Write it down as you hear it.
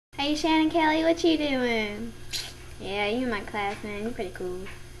Hey Shannon Kelley, what you doing? Yeah, you in my class, man. You're pretty cool.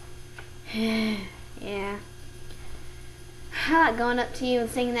 Yeah. I like going up to you and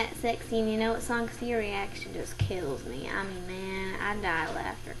singing that sexy and you know what song, 'cause your reaction just kills me. I mean, man, I die of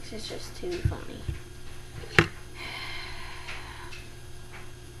laughter 'cause it's just too funny.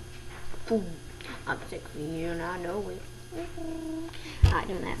 Boom. I'm sick for you and I know it. I like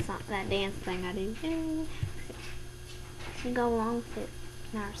doing that song, that dance thing I do. You go along with it.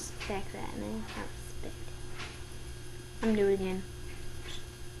 And I respect that, man. I respect it. I'm gonna do it again.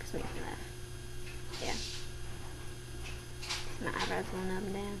 Cause it makes me laugh. Yeah. My eyebrows going up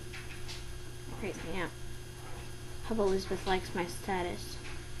and down. That creeps me out. Hope Elizabeth likes my status.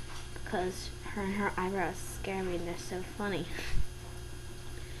 Because her and her eyebrows scare me and they're so funny.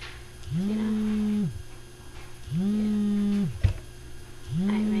 You know? Yeah.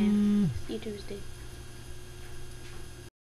 Alright, man. See you Tuesday.